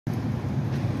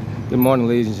Good morning,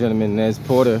 ladies and gentlemen. Nez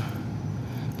Porter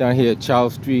down here at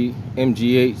Charles Street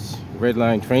MGH Red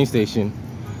Line train station,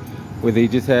 where they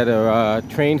just had a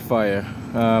train fire.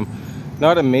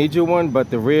 Not a major one, but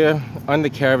the rear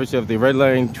undercarriage of the Red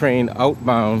Line train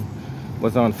outbound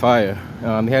was on fire.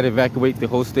 They had to evacuate the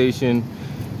whole station,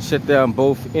 shut down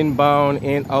both inbound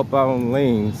and outbound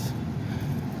lanes,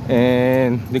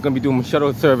 and they're going to be doing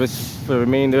shuttle service for the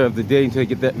remainder of the day until they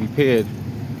get that repaired,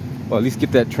 or at least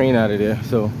get that train out of there.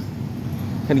 So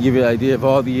kind of give you an idea of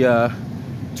all the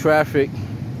traffic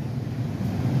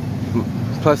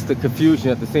plus the confusion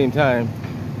at the same time.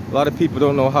 A lot of people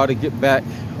don't know how to get back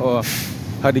or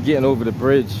how to get over the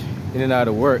bridge in and out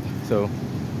of work. So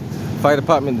fire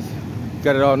department's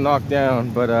got it all knocked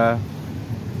down, but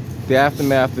the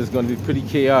aftermath is going to be pretty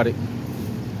chaotic.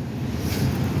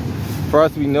 For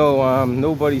us, we know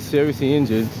nobody's seriously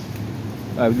injured.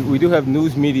 We do have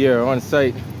news media on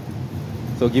site,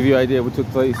 so give you an idea of what took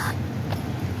place.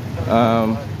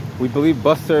 We believe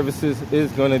bus services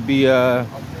is going to be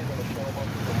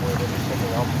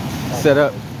set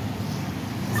up.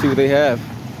 See what they have.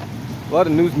 A lot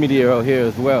of news media out here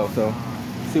as well, so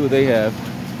see what they have.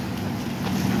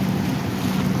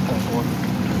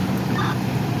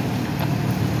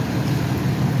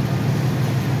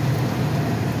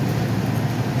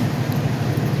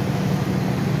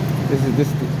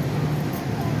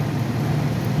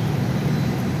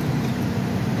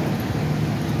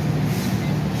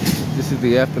 This is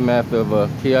the aftermath of a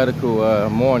chaotic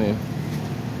morning.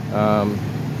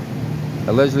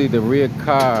 Allegedly, the rear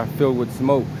car filled with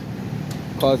smoke,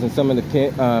 causing some of the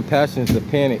passengers to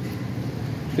panic.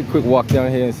 Take a quick walk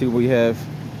down here and see what we have.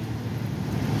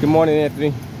 Good morning,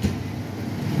 Anthony.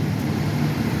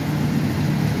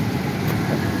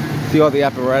 See all the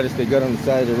apparatus they got on the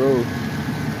side of the road.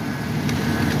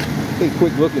 Take a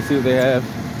quick look and see what they have.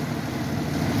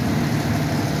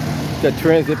 Got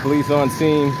transit police on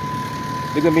scene.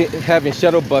 They're gonna be having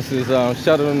shuttle buses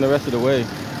shuttling the rest of the way.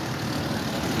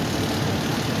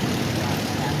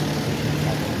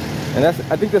 And I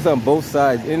think that's on both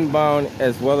sides, inbound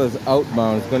as well as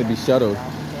outbound. It's going to be shuttled.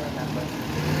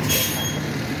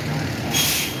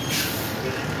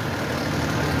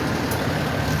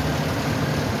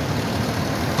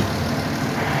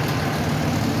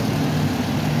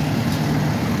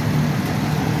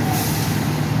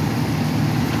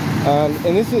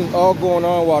 And this is all going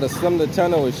on while the Sumner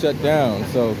Tunnel is shut down.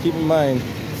 So keep in mind,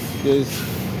 there's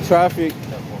traffic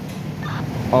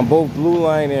on both Blue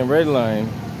Line and Red Line.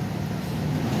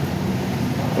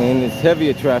 And it's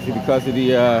heavier traffic because of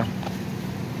the,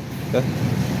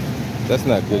 that's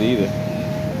not good either.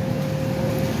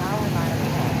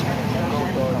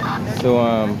 So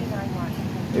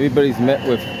everybody's met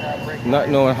with not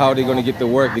knowing how they're going to get to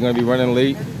work. They're going to be running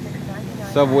late.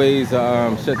 Subways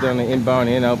shut down the inbound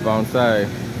and outbound side.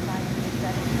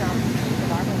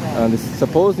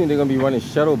 Supposedly they're going to be running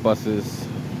shuttle buses.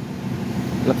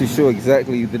 Not too sure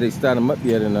exactly did they start them up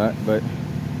yet or not, but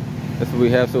that's what we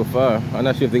have so far. I'm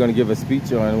not sure if they're going to give a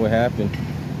speech on what happened.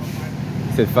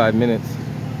 He said 5 minutes.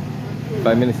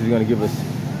 5 minutes he's going to give us.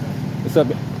 What's up,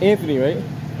 Anthony, right?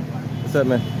 What's up,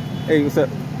 man? Hey, what's up?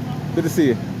 Good to see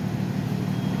you.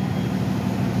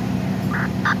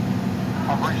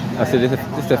 I said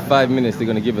it's at 5 minutes they're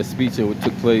going to give a speech of what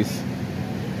took place.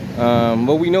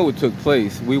 Well, we know what took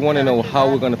place. We want to know how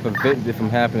we're going to prevent it from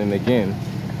happening again.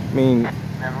 I mean,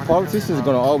 politicians are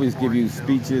going to always give you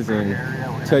speeches and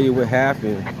tell you what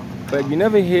happened, but you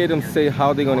never hear them say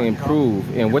how they're going to improve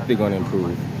and what they're going to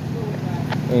improve.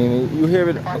 And you hear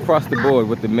it across the board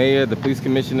with the mayor, the police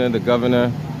commissioner, the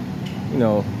governor. You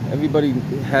know, everybody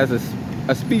has a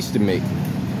speech to make.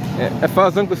 And as far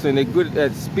as I'm concerned, they're good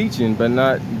at speeching but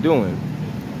not doing.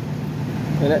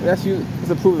 And it's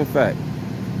a proven fact.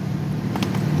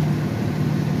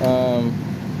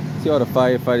 See all the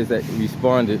firefighters that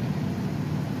responded.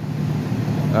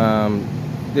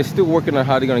 They're still working on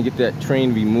how they're going to get that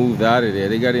train removed out of there.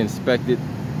 They got to inspect it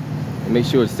and make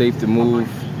sure it's safe to move.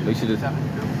 Make sure that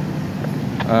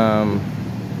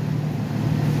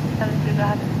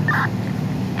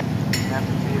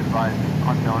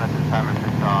unknown at this time if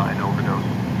it's an overdose.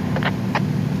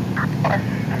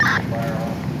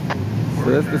 So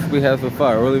that's what we have so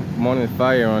far. Early morning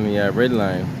fire on the Red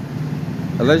Line.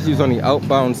 Allegedly it was on the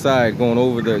outbound side, going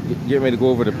over getting ready to go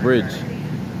over the bridge.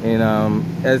 And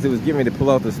as it was getting ready to pull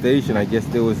out the station, I guess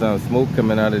there was smoke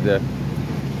coming out of the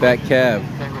back cab.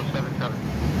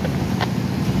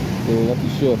 So we're not too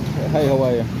sure. Hi, how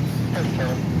are you?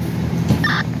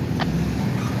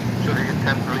 So they get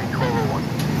 10-3, 1201.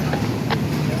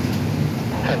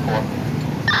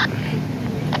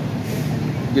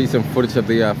 10-4. Get you some footage of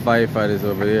the firefighters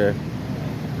over there.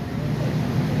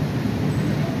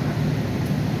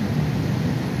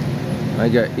 I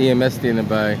got EMS standing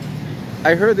by.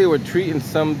 I heard they were treating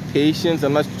some patients.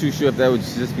 I'm not too sure if that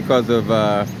was just because of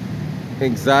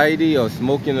anxiety or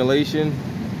smoke inhalation.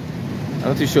 I'm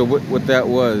not too sure what that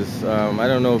was. I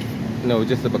don't know if,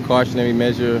 just a precautionary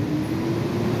measure.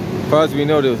 As far as we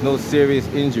know, there was no serious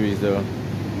injuries though.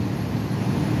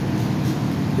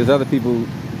 There's other people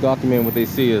documenting what they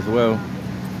see as well.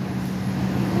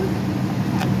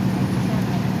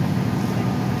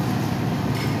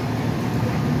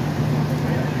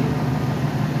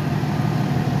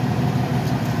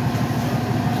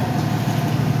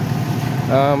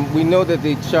 We know that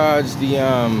they charged the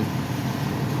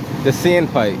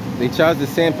sandpipe. They charged the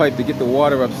sandpipe to get the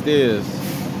water upstairs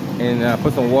and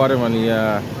put some water on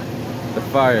the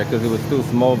fire because it was still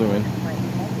smoldering.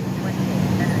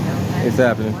 It's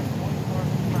happening.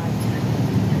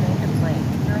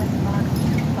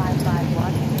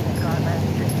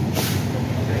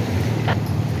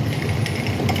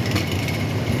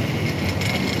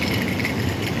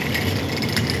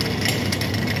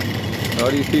 All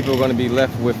these people are going to be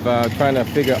left with trying to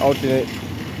figure alternate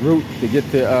route to get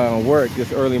to work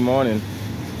this early morning.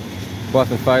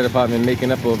 Boston Fire Department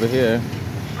making up over here.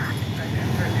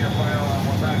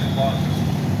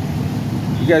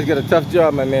 You guys got a tough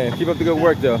job, my man. Keep up the good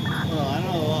work, though. Oh, I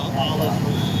know all this.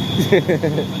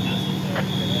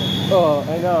 Oh,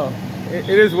 I know.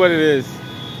 It is what it is.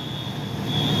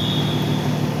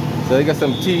 So they got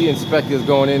some T inspectors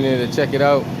going in there to check it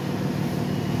out.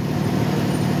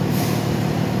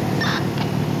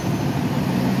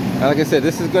 Like I said,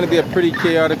 this is going to be a pretty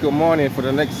chaotic morning for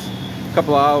the next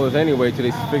couple of hours anyway till they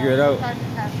figure it out.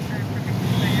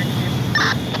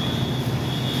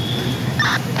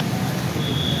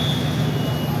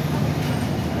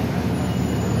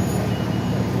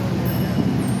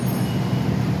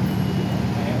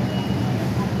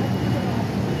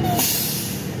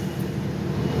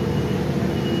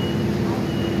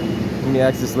 Let me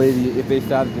ask this lady if they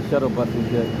started the shuttle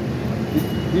buses yet.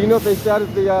 Do you know if they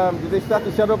started the, did they start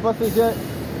the shuttle buses yet?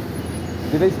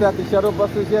 Did they start the shuttle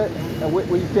buses yet? And where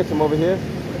you catch them, over here?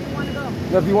 Where do you want to go?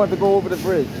 No, if you want to go over the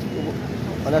bridge.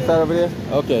 On that side over there?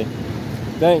 Okay.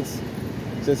 Thanks.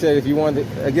 So I said if you want to,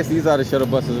 I guess these are the shuttle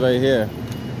buses right here.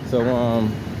 So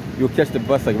you'll catch the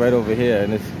bus like right over here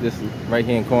in this right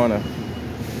hand corner.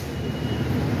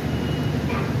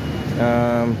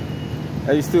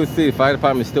 As you still see, the fire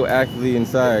department is still actively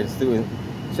inside, still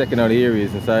checking out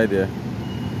areas inside there.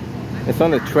 It's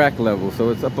on the track level, so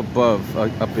it's up above,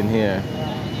 up in here.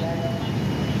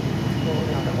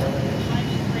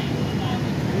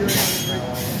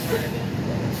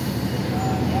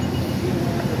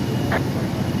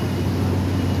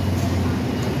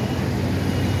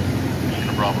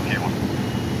 Bravo K1.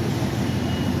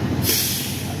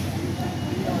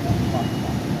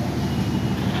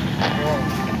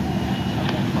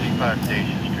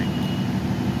 Station Street.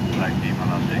 Black team on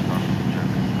our take on.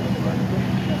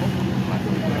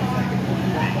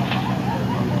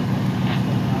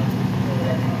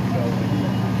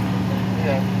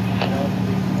 Yeah,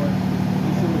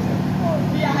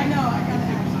 I know. I got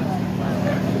that.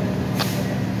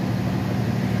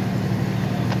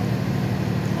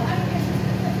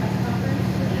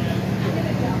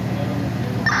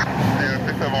 Here,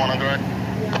 671 on direct.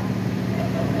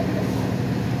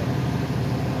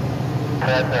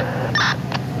 Just,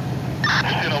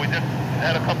 we just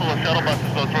had a couple of shuttle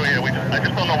buses go through here. I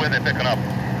just don't know where they're picking up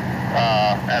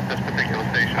at this particular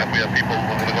station if we have people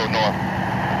who are going to go north.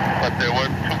 But there were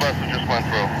 2 buses just went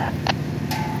through.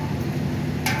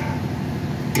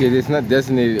 Yeah, it's not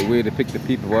designated where to pick the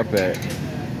people up at.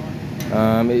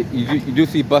 You do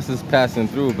see buses passing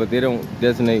through, but they don't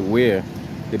designate where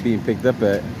they're being picked up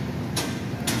at.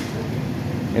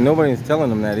 And nobody's telling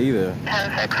them that either.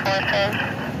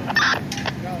 10-6-4-10.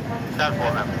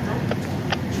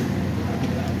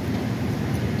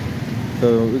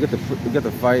 So we got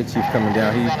the fire chief coming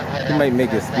down. He might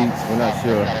make a speech. We're not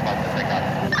sure.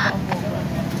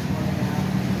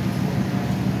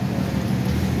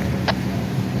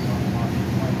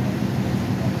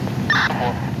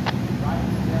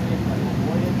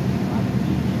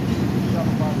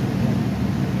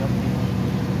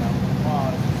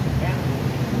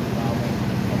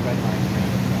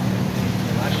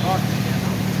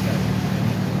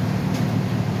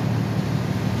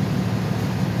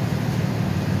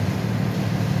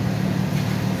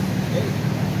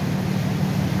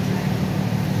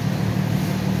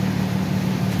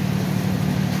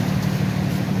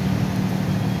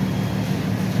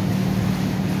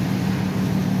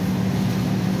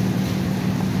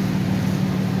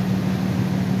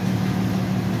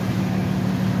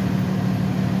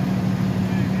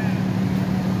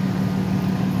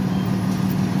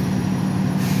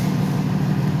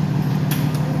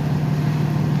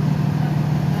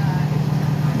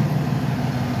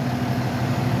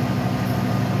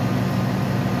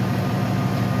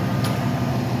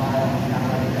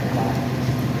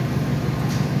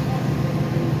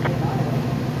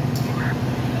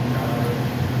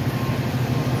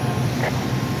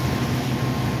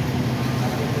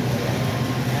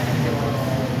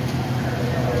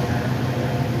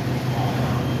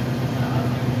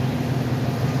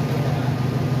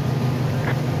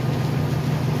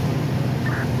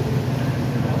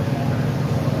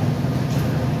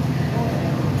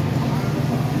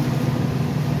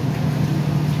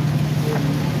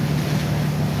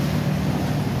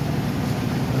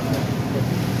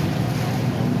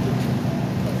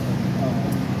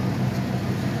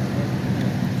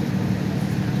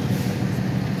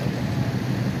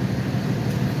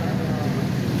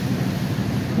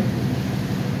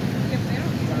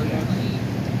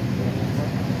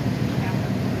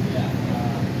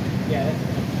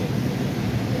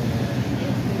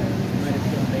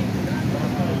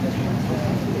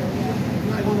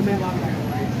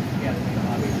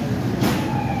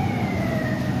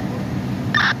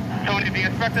 Tony, the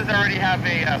inspectors already have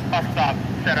a bus stop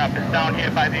set up. It's down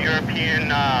here by the European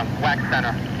Wax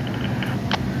Center.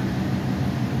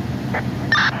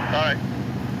 All right.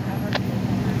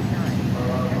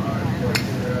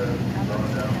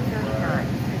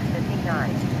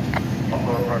 I'm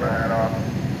going to run a hat off.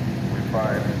 We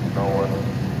find no one.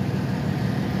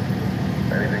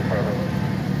 Anything further?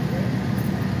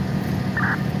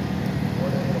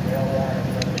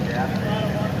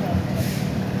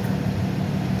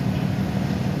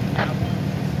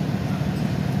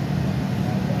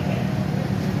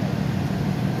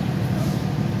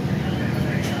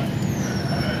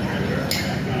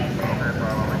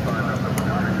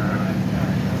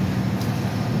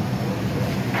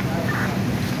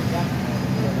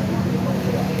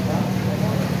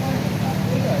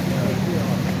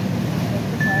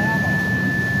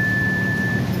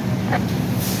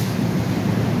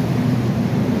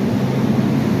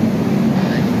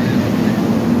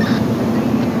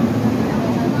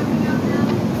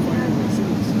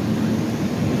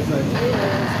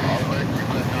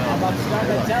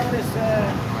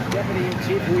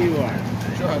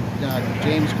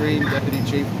 James Green, Deputy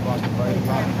Chief of Boston Fire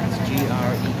Department. It's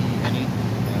G-R-E-E-N-E.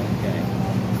 Okay.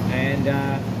 And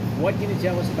what can you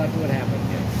tell us about what happened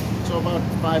here? So about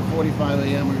 5:45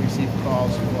 a.m. we received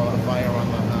calls for a fire on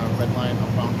the Red Line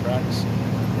outbound tracks.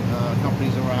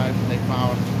 Companies arrived and they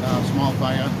found a small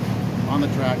fire on the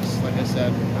tracks, like I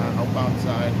said, outbound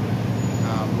side,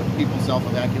 with people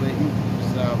self-evacuating. It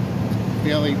was a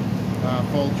fairly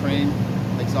full train.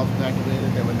 They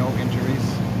self-evacuated. There were no injuries.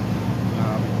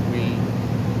 We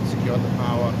secured the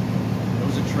power. There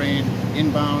was a train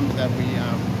inbound that we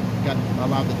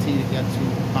allowed the T to get to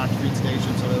Park Street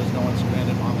Station, so there was no one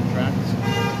stranded on the tracks,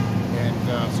 and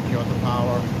secured the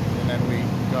power. And then we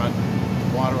got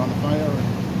water on the fire, and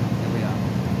here we are.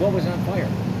 What was on fire?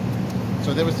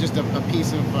 So there was just a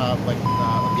piece of a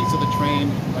piece of the train,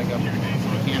 like a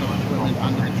mechanical equipment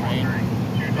under the train,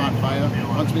 caught fire.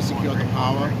 Once we secured the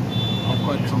power, we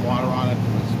put some water on it.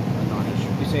 It was a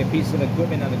non-issue. You say a piece of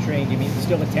equipment on the train. Do you mean it's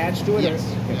still attached to it? Yes.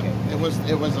 Or? Okay. Yeah. It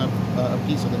was a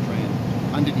piece of the train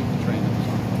underneath the train that was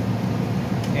on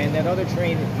fire. And that other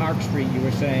train at Park Street, you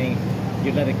were saying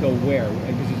you let it go where?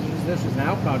 This is an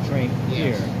outbound train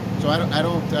here. Yes. So I don't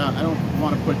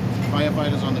want to put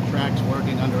firefighters on the tracks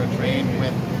working under a train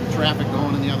with traffic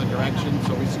going in the other direction.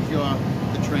 So we secure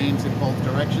the trains in both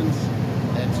directions.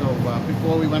 And so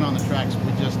before we went on the tracks,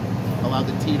 we just allowed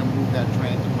the T to move that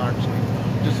train to Park Street,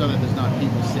 just so that there's not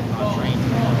people sitting on trains.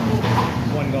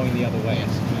 One going the other way. Yes.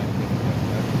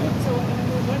 So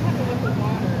what happened with the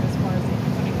water as far as it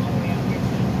coming all the way out here?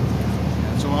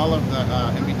 So all of the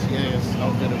MBTA is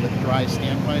outfitted with dry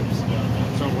standpipes.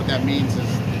 So what that means is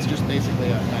it's just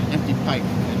basically an empty pipe,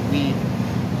 and we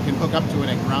can hook up to it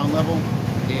at ground level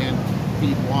and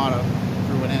feed water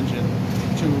through an engine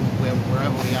to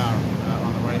wherever we are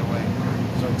on the right of way.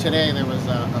 So today there was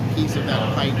a piece of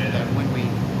that pipe that when we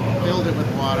filled it with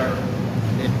water,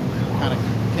 it kind of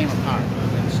came apart.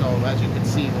 And so as you can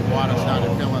see, the water started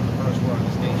filling the first floor of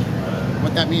the station.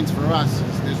 What that means for us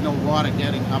is there's no water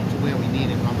getting up to where we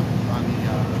need it on the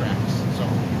tracks. So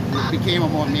it became a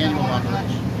more manual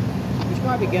operation.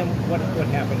 Describe again what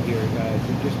happened here.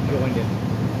 You just joined it.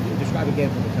 Describe again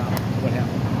from the top. What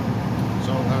happened?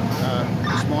 So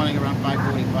this morning around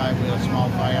 5:45, we had a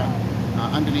small fire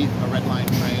underneath a Red Line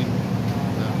train.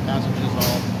 The passengers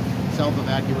all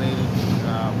self-evacuated.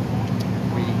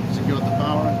 We secured the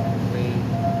power. We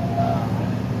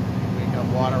got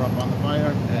water up on the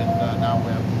fire, and now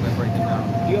we're breaking down.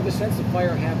 Do you have a sense the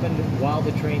fire happened while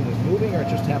the train was moving, or it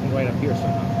just happened right up here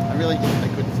somehow? I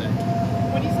couldn't say.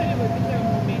 When you said it was became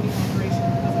a manual operation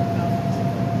because of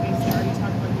the start, you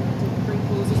talked about you bring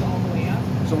hoses all the way up.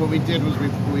 So what we did was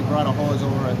we brought a hose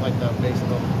over at like the base of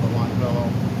the Longfellow,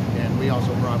 and we also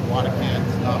brought water cans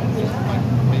up, just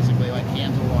basically like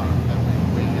cans of water that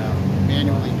we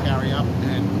manually carry up,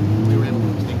 and we were able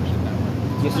to extinguish it that way.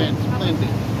 Yes, sir. Plan B.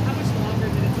 How much longer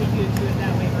did it take you to do it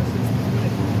that way versus what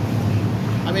it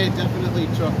took? I mean, it definitely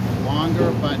took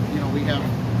longer, but we have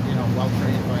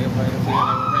well-trained firefighters here.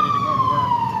 They were ready to go to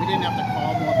work. We didn't have to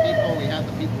call more people. We had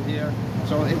the people here,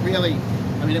 so it really,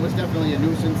 it was definitely a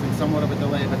nuisance and somewhat of a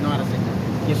delay, but not a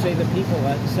significant. You say the people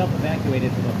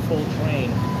self-evacuated from a full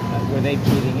train. Were they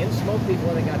breathing in smoke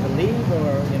before they got to leave,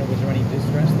 or was there any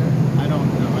distress there? I don't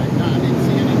know. I didn't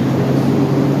see any distress.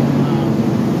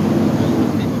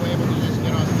 People were able to just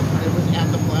get on. It was at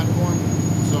the platform,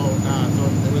 so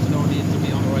there was no need to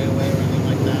be on the right of way or anything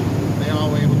like that. They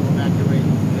all were able to evacuate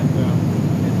and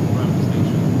move out of the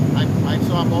station. I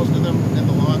saw most of them in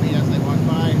the lobby as they walk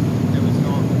by. There was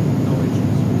no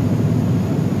issues.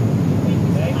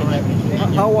 All right.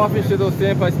 How often should those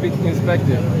standpipes be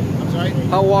inspected? I'm sorry?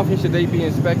 How often should they be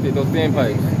inspected, those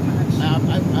standpipes?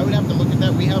 I would have to look at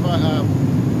that. We have a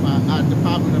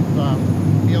Department of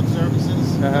Field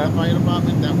Services, the fire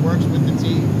department, that works with the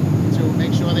T to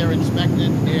make sure they're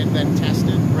inspected and then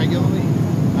tested regularly.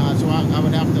 So I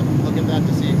would have to look at that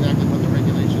to see exactly what the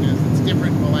regulation is. It's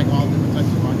different for like all different types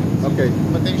of occupancy. Okay.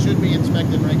 But they should be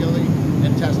inspected regularly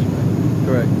and tested regularly.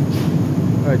 Correct.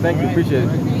 All right, thank you. Appreciate it.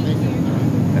 Thank you.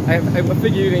 I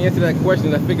figured you didn't answer that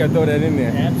question. I figured I'd throw that in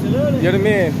there. Absolutely. You're the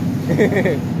man.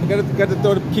 got to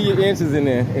throw the key answers in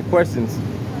there and questions.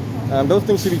 Those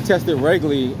things should be tested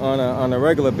regularly on a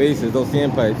regular basis, those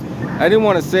sandpipes. I didn't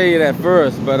want to say it at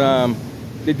first, but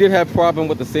they did have a problem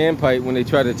with the sandpipe when they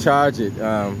tried to charge it.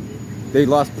 They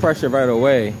lost pressure right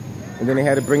away, and then they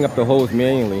had to bring up the hose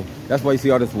manually. That's why you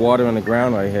see all this water on the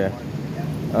ground right here.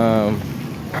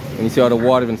 And you see all the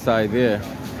water inside there.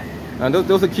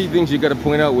 Those are key things you got to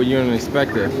point out when you're an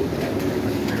inspector.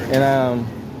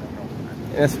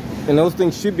 And those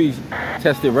things should be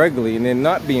tested regularly, and they're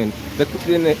not being.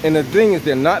 And the thing is,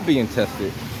 they're not being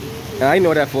tested. And I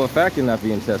know that for a fact they're not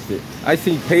being tested. I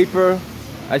see paper,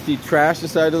 I see trash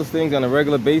inside those things on a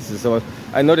regular basis, so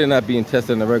I know they're not being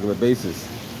tested on a regular basis.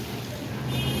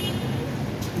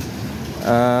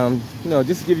 You know,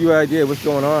 just to give you an idea of what's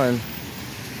going on.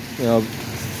 You know,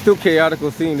 still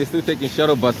chaotical scene. They're still taking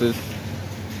shuttle buses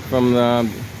from. I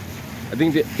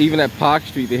think that even at Park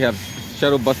Street they have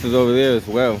shuttle buses over there as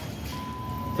well.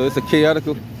 So it's a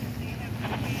chaotical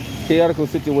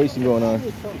situation going on.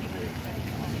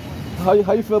 How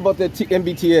you feel about that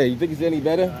MBTA? You think it's any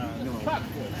better? No.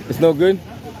 It's no good?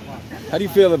 How do you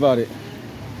feel about it?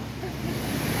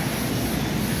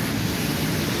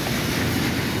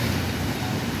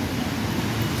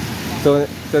 So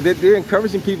they're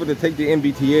encouraging people to take the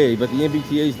MBTA, but the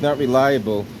MBTA is not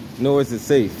reliable, nor is it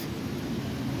safe.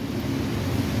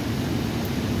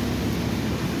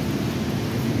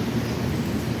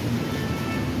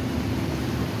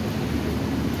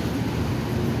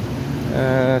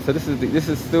 So this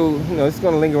is still, you know, it's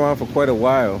going to linger on for quite a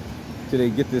while till they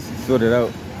get this sorted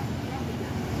out.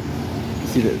 You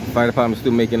see the fire department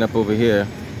still making up over here.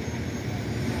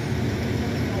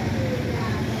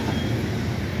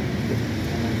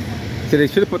 So they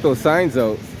should have put those signs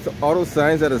out. So all those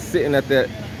signs that are sitting at that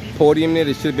podium there,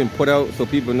 they should have been put out so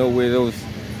people know where those,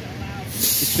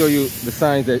 to show you the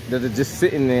signs that are just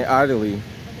sitting there idly,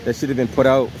 that should have been put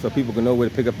out so people can know where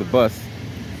to pick up the bus.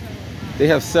 They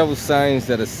have several signs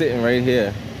that are sitting right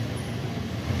here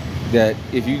that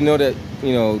if you know that,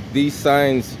 you know, these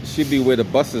signs should be where the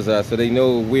buses are so they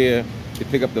know where to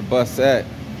pick up the bus at,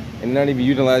 and not even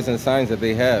utilizing the signs that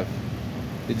they have.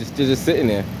 They're just sitting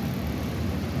there.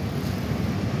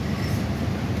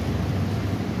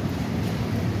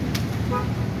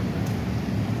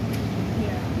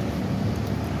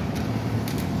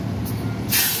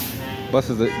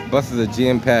 Buses are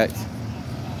jam-packed.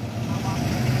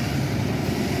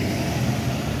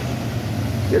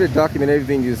 You gotta document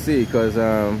everything you see, because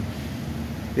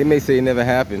they may say it never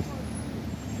happened.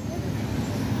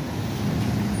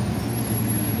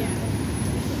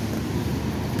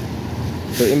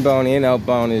 So inbound and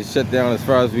outbound is shut down as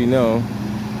far as we know.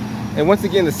 And once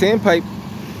again, the sandpipe,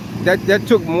 that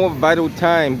took more vital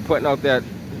time putting out that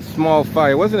small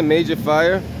fire. It wasn't a major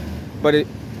fire, but it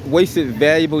wasted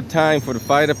valuable time for the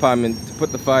fire department to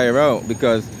put the fire out,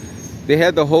 because they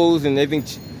had the hose and everything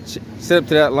set up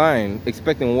to that line,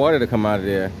 expecting water to come out of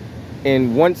there.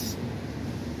 And once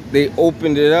they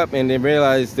opened it up and they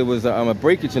realized there was a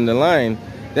breakage in the line,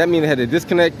 that means they had to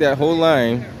disconnect that whole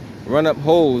line, run up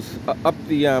hose up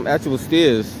the actual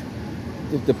stairs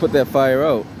to put that fire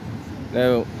out.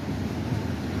 Now,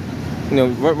 you know,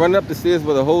 running up the stairs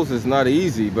with a hose is not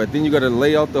easy, but then you got to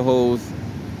lay out the hose,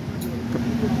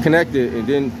 connect it, and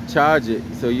then charge it.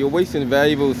 So you're wasting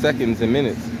valuable seconds and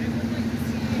minutes.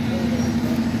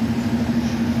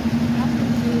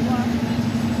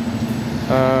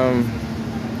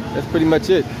 That's pretty much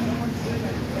it.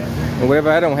 And whatever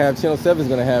I don't have, Channel 7 is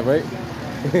going to have, right?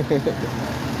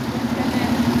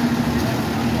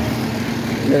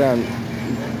 You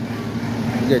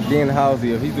got Dan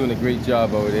Housey. He's doing a great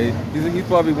job over there. He's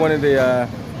probably one of the...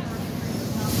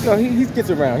 no, he gets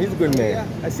around. He's a good man.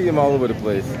 I see him all over the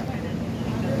place.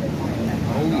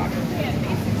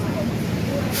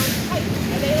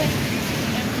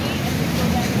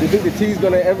 Do you think the T is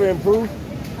going to ever improve?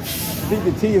 Do you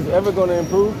think the T is ever going to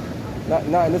improve? Not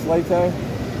in this lifetime?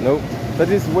 Nope. That's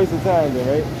just a waste of time then,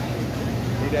 right?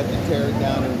 They'd have to tear it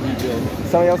down and rebuild it.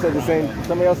 Somebody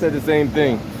else said the same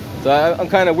thing. So I'm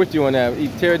kind of with you on that. You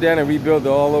tear it down and rebuild it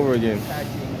all over again.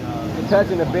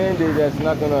 Attaching a Band-Aid it's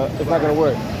not gonna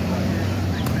work.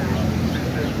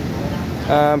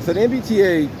 So the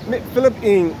MBTA, Philip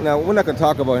Ng. Now we're not gonna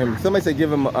talk about him. Somebody said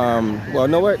give him. Well, you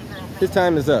know what? His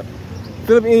time is up.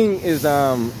 Philip Ng is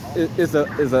a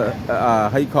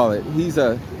how you call it? He's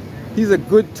a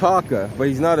good talker, but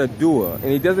he's not a doer,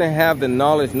 and he doesn't have the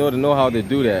knowledge nor to know how to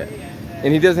do that,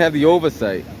 and he doesn't have the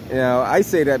oversight. Now I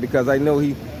say that because I know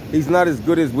he's not as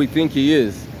good as we think he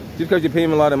is. Just because you pay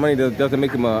him a lot of money doesn't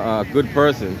make him a good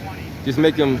person. Just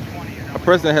make him a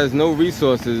person that has no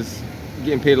resources,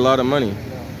 getting paid a lot of money.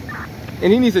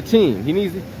 And he needs a team. He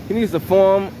needs to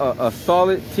form a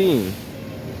solid team.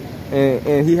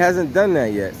 And he hasn't done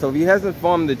that yet. So if he hasn't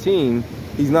formed the team,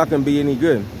 he's not going to be any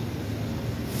good.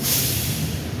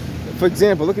 For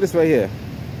example, look at this right here.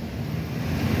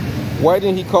 Why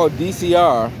didn't he call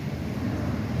DCR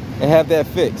and have that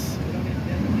fixed?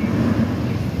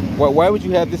 Why would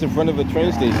you have this in front of a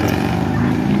train station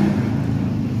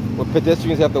where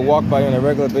pedestrians have to walk by on a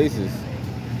regular basis?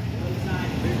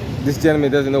 This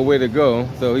gentleman doesn't know where to go,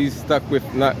 so he's stuck with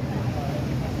not...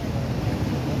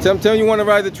 Tell him you want to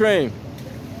ride the train.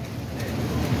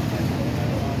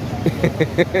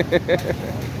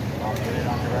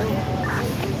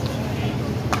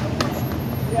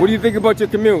 What do you think about your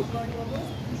commute?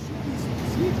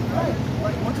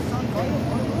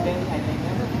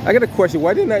 I got a question.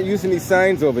 Why are they not using these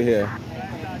signs over here?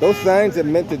 Those signs are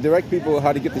meant to direct people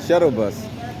how to get the shuttle bus.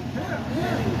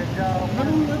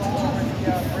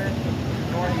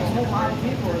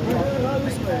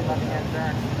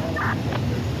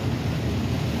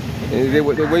 They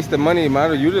waste the money, might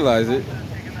as well utilize it.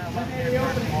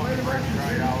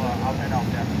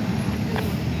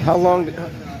 How long?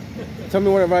 Tell me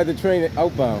when I ride the train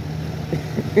outbound.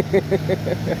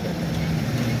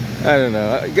 I don't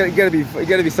know. You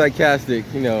gotta be sarcastic,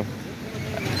 you know.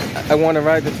 I want to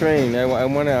ride the train. I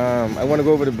want to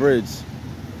go over the bridge.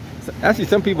 Actually,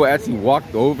 some people actually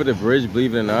walked over the bridge.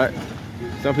 Believe it or not,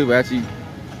 some people actually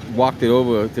walked it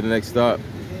over to the next stop.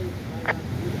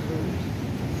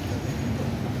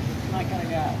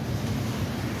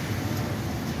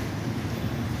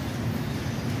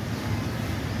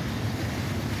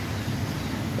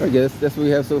 I guess that's what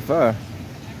we have so far.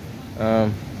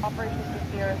 Operation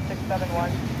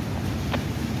 60671.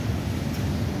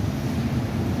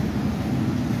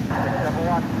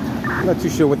 671. I'm not too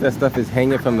sure what that stuff is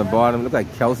hanging from the bottom. It looks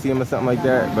like calcium or something like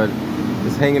that, but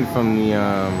it's hanging from the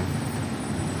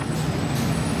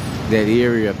that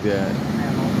area up there.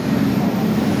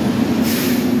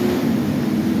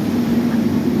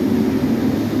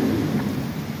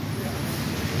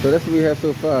 So that's what we have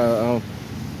so far.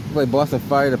 Like Boston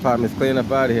Fire Department's cleaning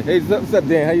up out of here. Hey, what's up,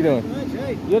 Dan? How you doing?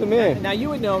 You're the man. Now you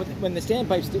would know when the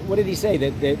standpipes. What did he say?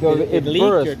 That it leaked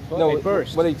burst. or No, it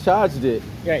burst? Well, they charged it,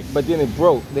 right? But then it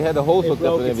broke. They had the hose hooked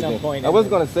up and at everything. some point I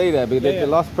wasn't going to say that because they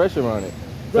lost pressure on it.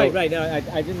 So, Right. No,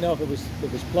 I didn't know if it was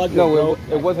plugged. No, or broke.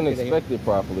 it wasn't inspected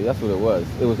properly. That's what it was.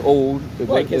 It was old.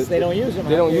 Well, because they don't use them.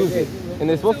 They don't use it, and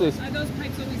they're supposed to. Are those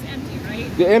pipes always empty,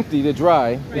 right? They're empty. They're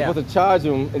dry. You're Yeah. supposed to charge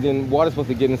them, and then water's supposed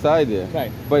to get inside there.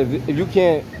 Right. But if you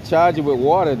can't charge it with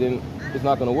water, then it's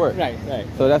not going to work. Right.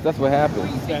 So that's what happens.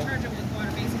 When you say charge it with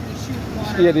water, basically shoot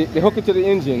water. Yeah, they hook it to the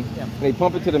engine, and they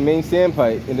pump it to the main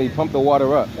standpipe, and they pump the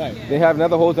water up. Right. They have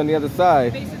another hose on the other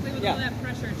side. Basically, with all that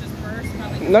pressure, it just bursts.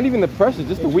 Probably. Not even the pressure,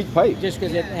 just the weak pipe. Just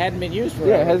because it hadn't been used for.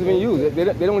 Yeah, it hasn't been used. They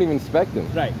don't even inspect them.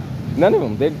 Right. None of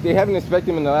them. They haven't inspected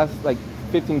them in the last like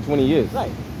 15, 20 years.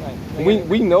 Right.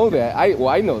 We know that.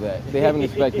 I know that. They haven't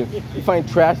inspected them. You find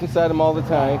trash inside them all the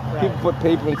time. People put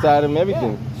paper inside them,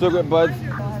 everything. Cigarette butts.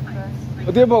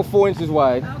 But they're about 4 inches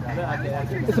wide.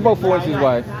 It's about 4 inches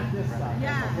wide.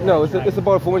 No, it's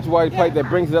about a 4 inch wide pipe that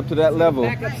brings it up to that level.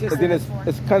 And then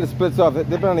it's kind of splits off.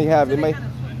 They barely have it.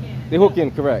 They hook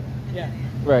in, correct. Yeah.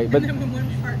 Right, but And then when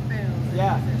one part fails.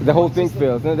 Yeah. the whole thing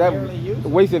fails. And that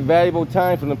wasted valuable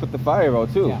time for them to put the fire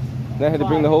out too. Yeah. They had to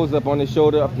bring the hose up on their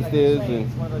shoulder, up the stairs, and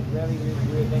It's one of those really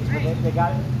weird things, but they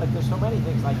got it. Like there's so many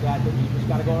things like that that you just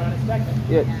got to go around and inspect them.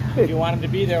 yeah. If you want them to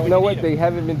be there when You know you what? need They them.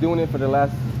 haven't been doing it for the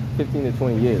last 15 to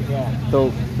 20 years. Yeah.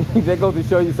 So that goes to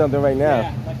show you something right now.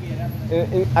 Yeah. Lucky it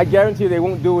happened. And I guarantee you they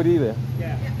won't do it either.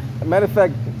 Yeah. As a matter of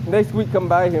fact, next week come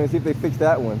by here and see if they fix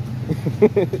that one.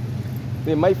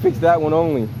 They might fix that one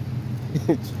only.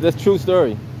 That's true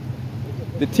story.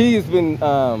 The T has been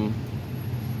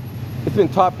it's been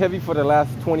top heavy for the last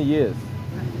 20 years.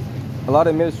 A lot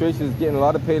of administration is getting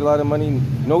paid a lot of money,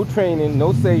 no training,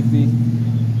 no safety,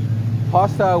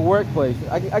 hostile workplace.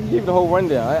 I can give you the whole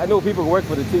rundown. I know people who work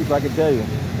for the T, so I can tell you.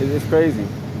 It's crazy.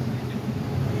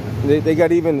 They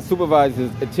got even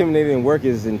supervisors intimidating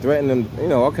workers and threatening them, you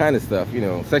know, all kind of stuff, you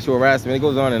know, sexual harassment. It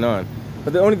goes on and on.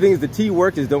 But the only thing is the T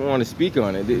workers don't want to speak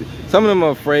on it. Some of them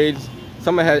are afraid.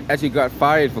 Some have actually got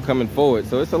fired for coming forward.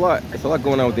 So it's a lot. It's a lot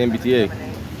going on with the MBTA.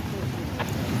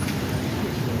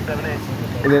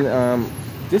 And then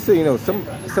just so you know,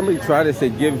 somebody tried to say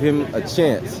give him a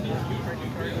chance.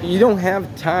 You don't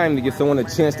have time to give someone a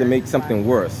chance to make something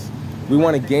worse. We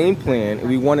want a game plan, and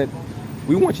we want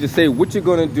you to say what you're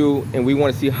going to do, and we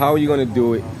want to see how you're going to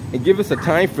do it, and give us a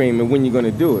time frame and when you're going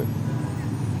to do it.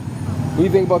 What do you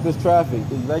think about this traffic?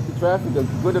 Do you like the traffic, or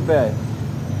good or bad?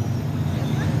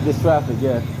 This traffic,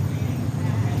 yeah.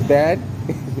 Bad?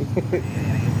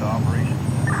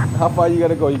 How far you got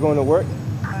to go? You going to work?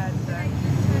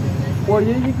 Well,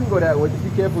 yeah, you can go that way. Just be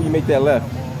careful you make that left.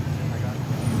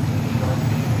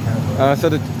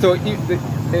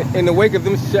 In the wake of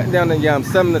them shutting down the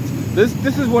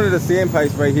this is one of the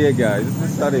sandpipes right here, guys.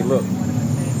 This is how they look.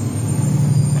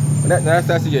 That's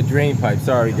actually a drain pipe.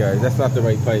 Sorry, guys, that's not the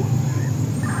right pipe.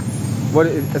 But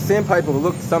a sandpipe will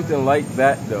look something like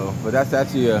that, though. But that's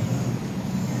actually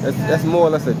that's more or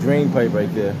less a drain pipe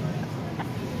right there.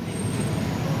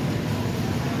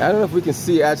 I don't know if we can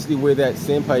see actually where that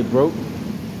sandpipe broke.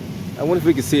 I wonder if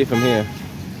we can see it from here.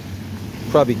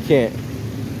 Probably can't.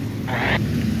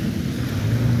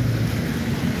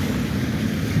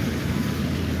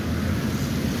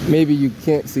 Maybe you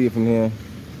can't see it from here.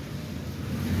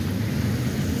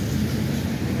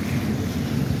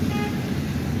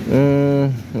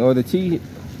 Oh, the T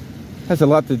has a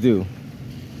lot to do.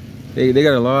 They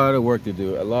got a lot of work to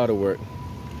do. A lot of work.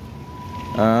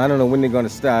 I don't know when they're going to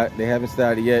start. They haven't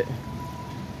started yet.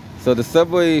 So the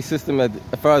subway system, as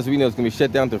far as we know, is going to be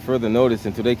shut down to further notice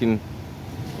until they can,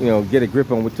 you know, get a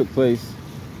grip on what took place.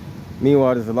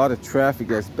 Meanwhile, there's a lot of traffic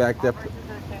that's backed up.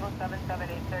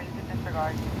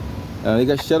 They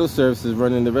got shuttle services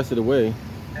running the rest of the way.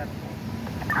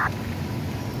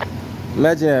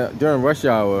 Imagine during rush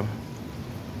hour,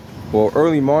 or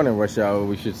early morning rush hour,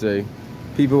 we should say,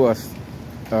 people are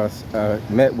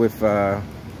met with a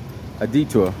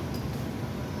detour.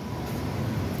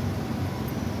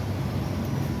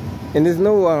 And there's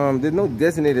no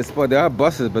designated spot. There are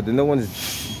buses, but no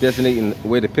one's designating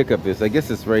where the pickup is. I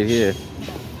guess it's right here,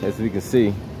 as we can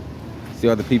see. See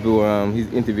all the people.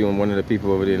 He's interviewing one of the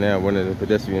people over there now, one of the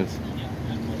pedestrians.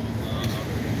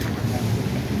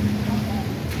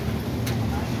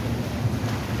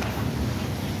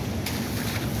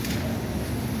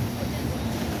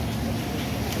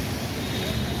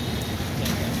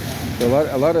 So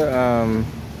a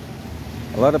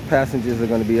lot of passengers are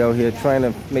going to be out here trying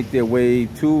to make their way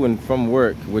to and from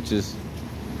work, which is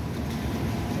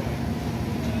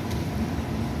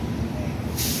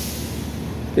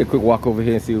take a quick walk over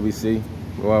here and see what we see.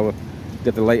 While we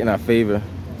get the light in our favor.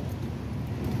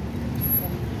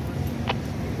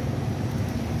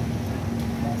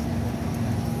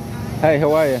 Hey,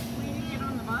 how are you? When you get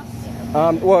on the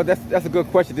bus? Well, that's a good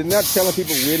question. They're not telling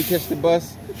people where to catch the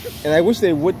bus, and I wish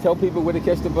they would tell people where to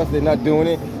catch the bus. They're not doing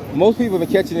it. Most people have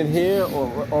been catching it here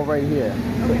or right here.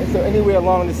 Okay. So anywhere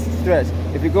along this stretch.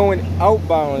 If you're going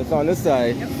outbound, it's on this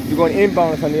side. Yep. If you're going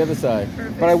inbound, it's on the other side.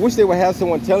 Perfect. But I wish they would have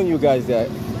someone telling you guys that.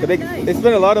 But they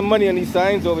spend a lot of money on these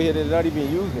signs over here that they're not even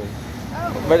using.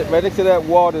 Oh, right next to that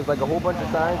wall, there's like a whole bunch of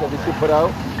signs that they should put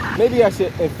out. Maybe I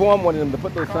should inform one of them to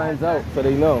put those signs out so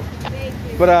they know.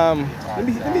 But let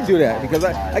me do that, because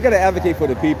I got to advocate for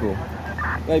the people.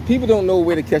 Like, people don't know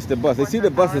where to catch the bus. They see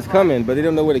the bus is coming, but they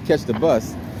don't know where to catch the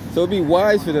bus. So it'd be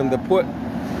wise for them to put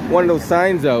one of those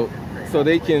signs out so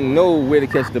they can know where to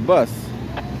catch the bus.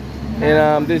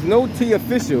 And there's no T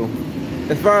official,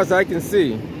 as far as I can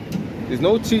see. There's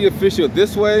no T official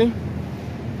this way,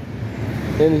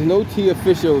 and there's no T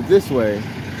official this way,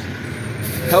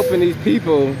 helping these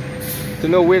people to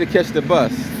know where to catch the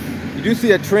bus. You do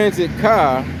see a transit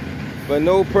car, but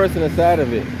no person inside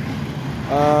of it.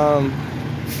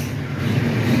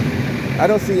 I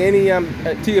don't see any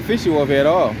T official over here at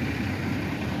all.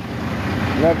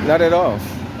 Not at all.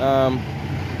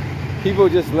 People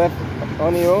just left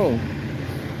on their own.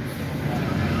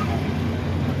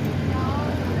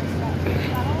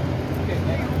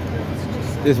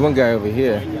 There's one guy over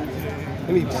here.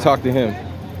 Let me talk to him.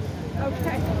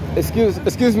 Okay.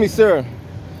 Excuse me, sir.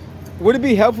 Would it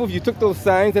be helpful if you took those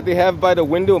signs that they have by the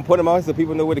window and put them out so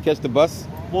people know where to catch the bus?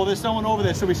 Well, there's someone over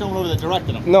there. Should be someone over there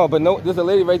directing them. No, but no. There's a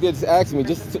lady right there just asked me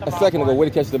just a second ago where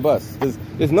to catch the bus.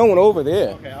 There's no one over there.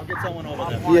 Okay, I'll get someone over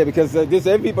there. Yeah, because there's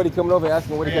everybody coming over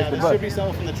asking where to catch the bus. There should be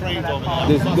someone from the trains over there.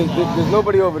 There's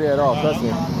nobody over there at all. Trust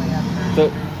me. So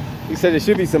he said there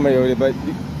should be somebody over there, but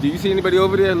do you see anybody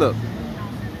over there? Look.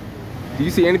 Do you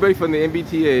see anybody from the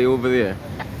MBTA over there?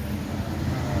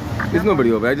 There's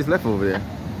nobody over there. I just left over there.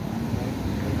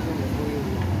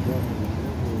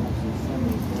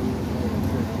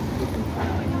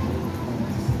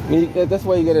 I mean, that's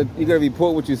why you gotta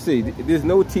report what you see. There's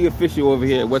no T official over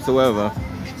here whatsoever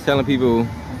telling people.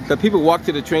 Because people walk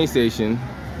to the train station,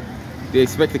 they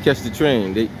expect to catch the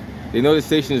train. They know the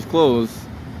station is closed.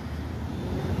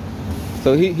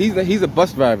 So he's a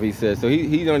bus driver, he says. So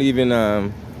he don't even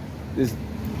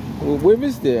where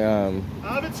is the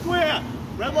Harvard Square,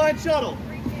 Red Line Shuttle.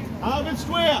 Harvard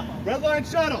Square, Red Line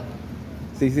Shuttle.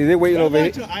 See, they're waiting over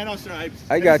here. I know, sir.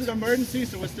 I got This is an emergency,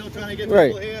 so we're still trying to get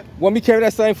right. people here. Want me to carry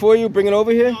that sign for you? Bring it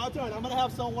over here? No, I'll do it. I'm gonna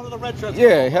have one of the red shirts.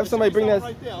 Yeah, have somebody bring that.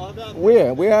 Right there. I'll have that.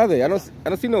 Where are they? I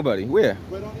don't see nobody. Where?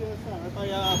 Right on the other side, right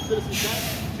by Citizen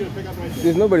Center. Should pick up right there.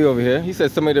 There's nobody over here. He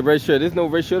said somebody in the red shirt. There's no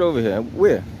red shirt over here.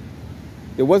 Where?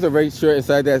 There was a red shirt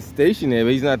inside that station there,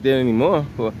 but he's not there anymore.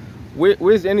 Well,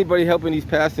 where's anybody helping these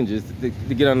passengers to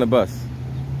get on the bus?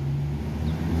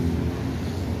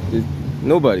 There's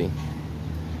nobody.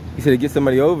 He said to get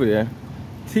somebody over there.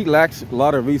 He lacks a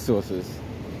lot of resources.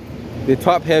 They're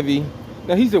top heavy.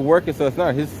 Now he's a worker, so it's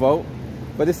not his fault.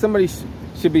 But there's somebody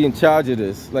should be in charge of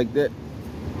this. Like that.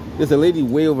 There's a lady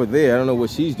way over there. I don't know what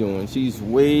she's doing. She's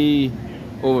way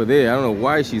over there. I don't know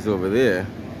why she's over there.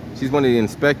 She's one of the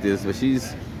inspectors, but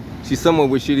she's somewhere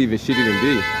where she shouldn't even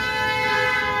be.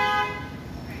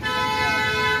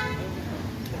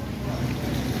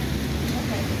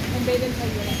 And they didn't tell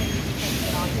you anything.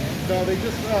 No, they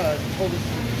just told us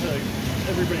that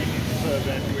everybody needs to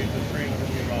evacuate the train when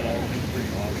we got out. It's pretty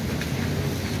awesome.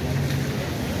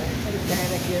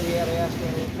 Panic here, we had to ask you.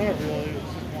 Not really.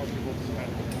 It's just more people just kind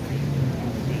of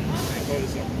go to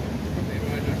something.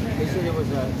 They said there was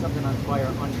something on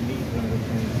fire underneath one of the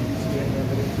trains. Did you see any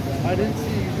evidence of that? I didn't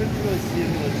see, you couldn't really see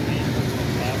any of the trains on the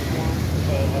platform,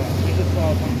 but we just saw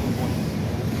a bunch of ones.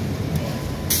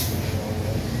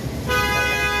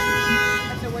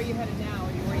 So where you headed now?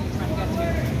 Where are you trying to get to?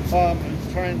 I was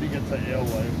trying to get to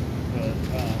Alewife, but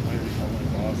I already told my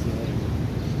boss that like,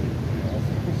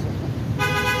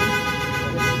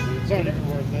 it's not even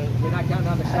worth it. You're not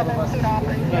counting on the shuttle buses? No,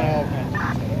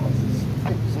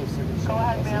 I'm so sick of Go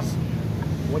ahead, ma'am.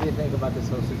 What do you think about this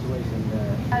whole situation?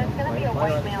 It's going to be a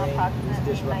white male approximately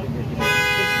disrupting your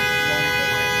 19.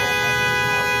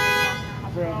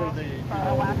 forever the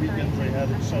weekends they had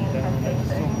it shut down. I just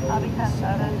don't know. I'll be 10-7.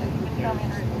 You can tell me in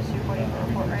route 2 what you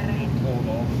report ready. Told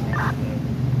all the things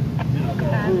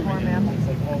that, they're proving it. It's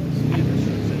like all the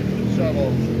leadership and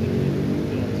shuttles.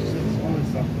 It's always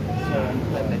something. So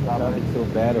Traffic's so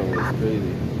bad over here. It's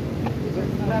crazy.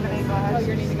 7-8, go ahead. Oh,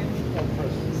 your name again?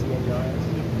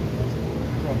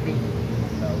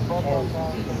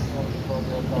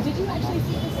 Did you actually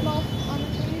see the smoke on the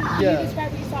train? Can Yeah. you describe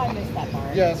what you saw? I missed that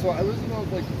part. yeah, so I was about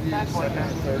like the second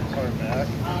or third car back,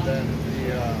 and then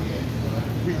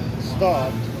we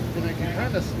stopped, and I can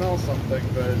kind of smell something,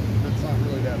 but it's not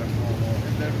really that abnormal.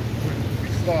 And then when we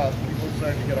stopped, people were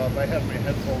starting to get off. I had my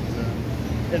headphones in,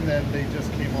 and then they just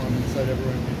came on and said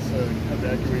everyone needs to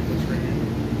evacuate the train.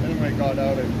 And when I got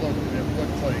out, it looked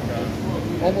like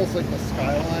almost like the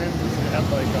skyline had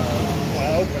like a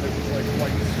cloud, but it was like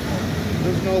white smoke.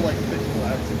 There's no like big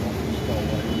clouds in it. It felt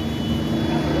like.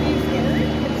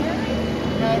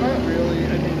 No, not really.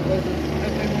 I mean, we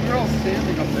were all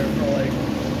standing up there for like,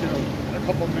 a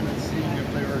couple minutes, seeing if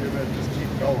they were gonna just keep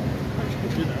going.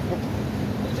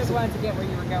 You just wanted to get where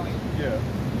you were going. Yeah.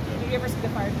 Did you ever see the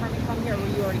fire department come here, or were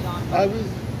you already gone?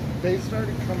 They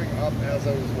started coming up as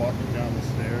I was walking down the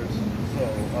stairs, so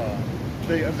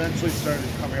they eventually started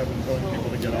coming up and telling people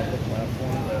to get off the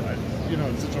platform. That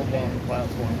it's such a long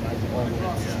platform, and I was all the way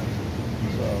at the end.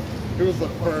 So it was the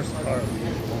first car,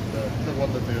 the one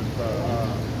that did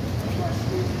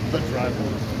the driver.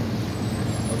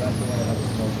 Oh, that's the one that had the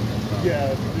smoke in it. Yeah,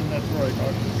 and that's where I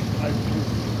got. I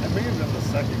may have been the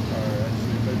second car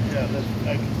actually, but yeah,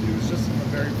 it was just in the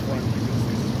very front. You could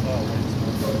see white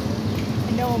smoke.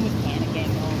 And no one was panicking.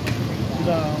 No one was freaking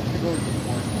No, out. people were just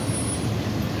more.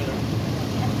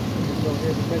 So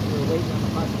here because we were waiting on the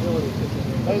possibility of this.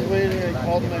 I was waiting. I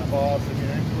called my boss. I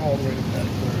mean, I flew all the way to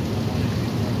Bedford.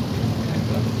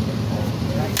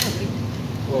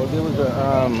 Well, there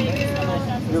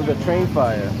was a train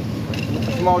fire,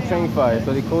 a small train fire.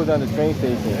 So they closed down the train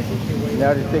station.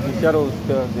 Now they're taking shuttles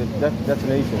to the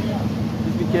destination.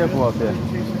 Just be careful out there.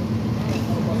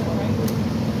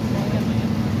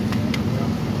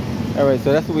 All right,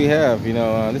 so that's what we have.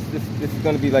 This is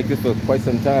going to be like this for quite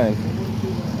some time.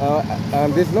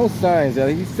 There's no signs.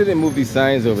 You still didn't move these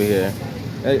signs over here.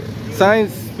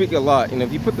 Signs speak a lot.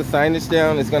 If you put the signage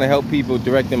down, it's going to help people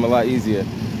direct them a lot easier.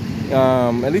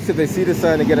 At least if they see the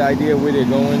sign, they get an idea where they're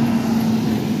going.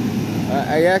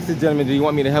 I asked the gentleman, do you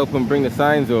want me to help him bring the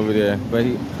signs over there? But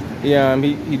he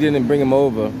didn't bring them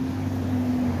over. I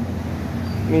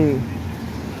mean,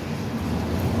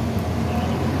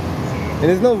 and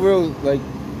there's no real, like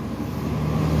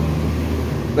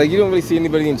you don't really see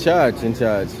anybody in charge.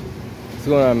 What's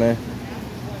going on, man?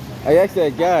 I asked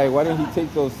that guy, why didn't he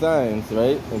take those signs,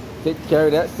 right? And carry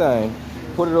that sign,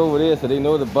 put it over there so they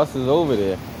know the bus is over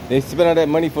there. They spent all that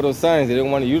money for those signs, they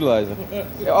didn't want to utilize them.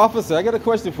 Hey, officer, I got a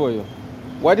question for you.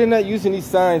 Why didn't I using these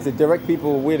signs to direct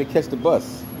people where to catch the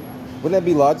bus? Wouldn't that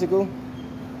be logical?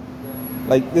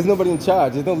 Like, there's nobody in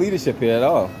charge, there's no leadership here at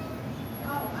all.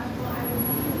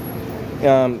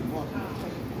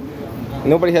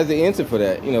 Nobody has the answer for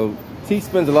that. You know, T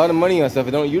spends a lot of money on stuff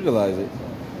and don't utilize it.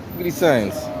 Look at these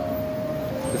signs.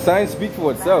 The signs speak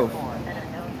for itself.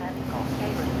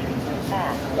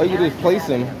 All you do is place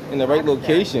them in the right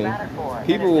location.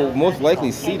 People will most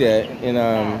likely see that and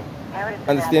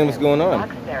understand what's going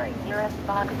on.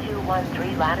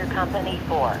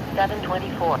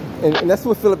 And that's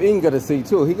what Philip Ing got to see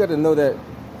too. He got to know that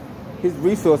his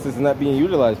resources are not being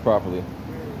utilized properly.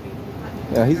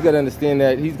 Now he's got to understand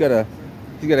that he's got a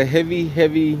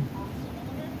heavy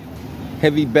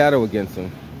battle against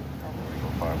him.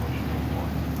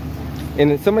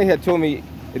 And somebody had told me,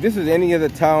 if this was any other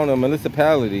town or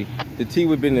municipality, the T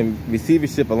would have been in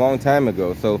receivership a long time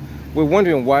ago. So we're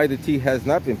wondering why the T has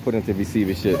not been put into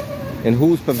receivership and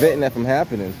who's preventing that from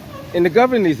happening. And the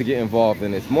governor needs to get involved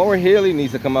in this. Maura Haley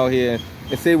needs to come out here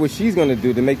and say what she's going to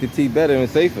do to make the T better and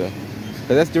safer.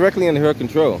 Because that's directly under her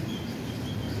control.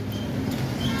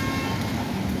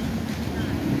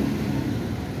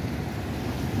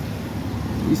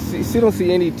 You still don't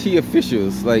see any T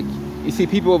officials. Like, you see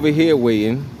people over here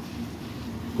waiting.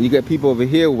 You got people over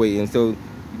here waiting. So,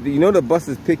 you know the bus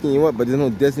is picking you up, but there's no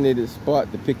designated spot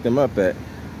to pick them up at.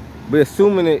 We're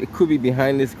assuming it could be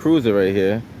behind this cruiser right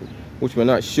here, which we're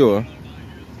not sure.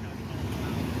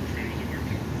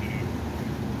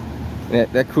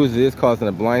 That cruiser is causing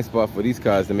a blind spot for these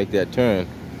cars to make that turn,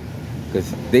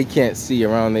 because they can't see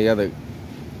around the other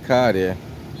car there.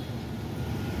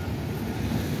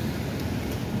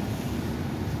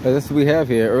 That's what we have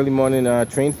here. Early morning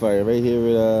train fire right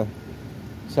here at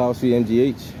Charles Street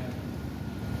MGH.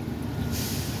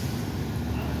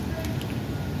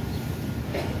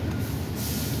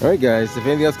 Alright guys, if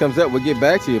anything else comes up, we'll get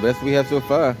back to you, but that's what we have so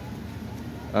far.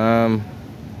 A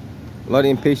lot of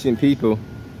impatient people.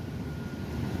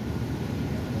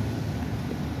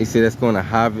 They say that's going to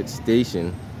Harvard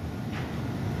Station.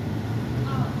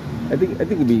 I think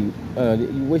it'd be,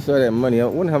 you waste all that money. I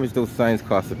wonder how much those signs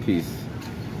cost a piece.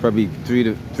 Probably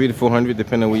 $300 to $400,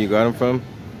 depending on where you got them from.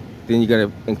 Then you got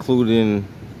to include in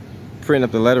print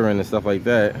up the lettering and stuff like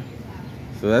that.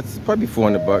 So that's probably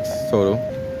 $400 total.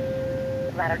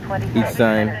 Each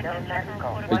sign.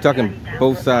 You're talking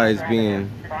both sides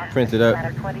being printed up.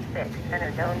 Alright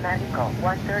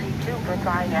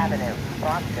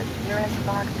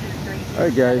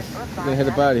guys, we're gonna head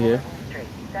up out of here.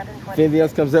 If anything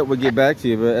else comes up, we'll get back to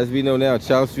you. But as we know now,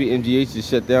 Charles Street MGH is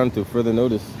shut down until further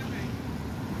notice.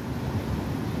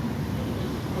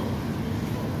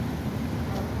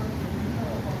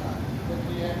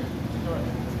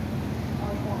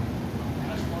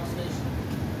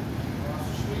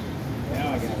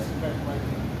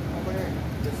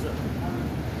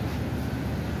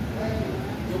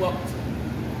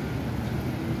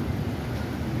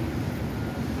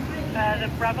 The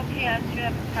Bravo PS, you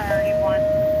have priority 1.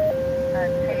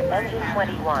 Engine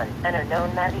 21, enter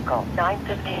known medical,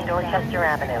 915 Dorchester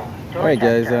Avenue. Alright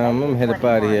guys, I'm going to head up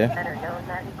out of here.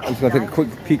 I'm just going to take a quick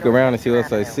peek around and see what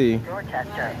else I see.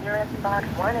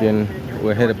 Then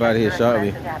we'll head up out of here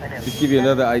shortly. Just give you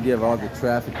another idea of all the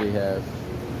traffic we have.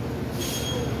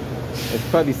 It's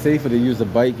probably safer to use a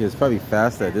bike. It's probably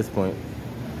faster at this point.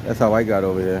 That's how I got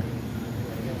over here.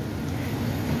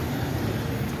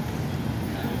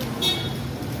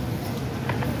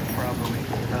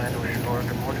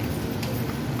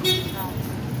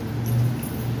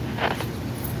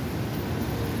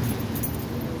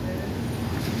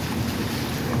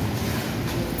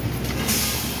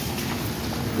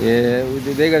 Yeah,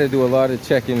 they got to do a lot of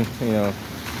checking, you know.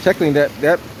 Checking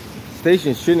that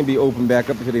station shouldn't be open back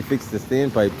up until they fix the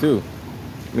standpipe too.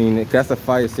 I mean, that's a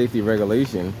fire safety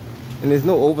regulation, and there's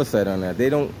no oversight on that. They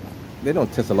don't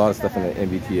test a lot of stuff in the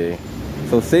MBTA.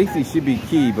 So safety should be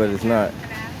key, but it's not.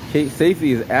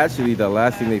 Safety is actually the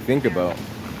last thing they think about.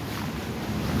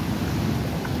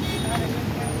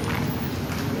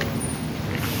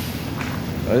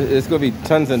 It's going to be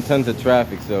tons and tons of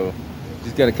traffic, so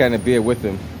just got to kind of bear with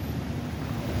them.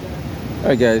 All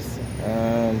right, guys.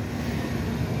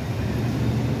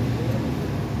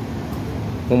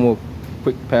 One more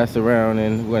quick pass around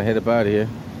and we're gonna head up out of here.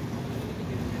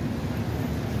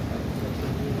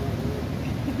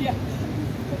 Yeah.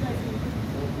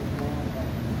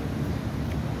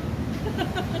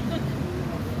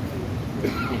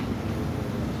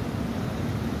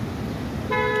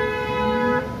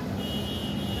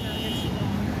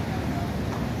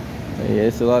 Yeah,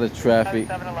 it's a lot of traffic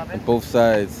on both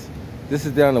sides. This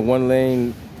is down to one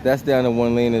lane. That's down to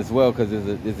one lane as well because there's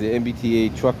an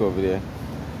MBTA truck over there.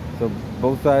 So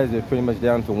both sides are pretty much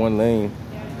down to one lane.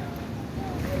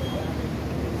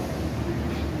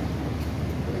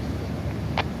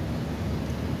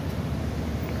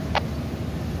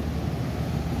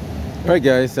 All right,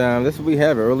 guys. That's what we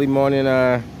have. Early morning.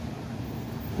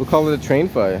 We'll call it a train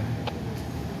fire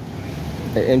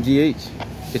at MGH.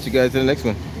 Get you guys to the next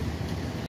one.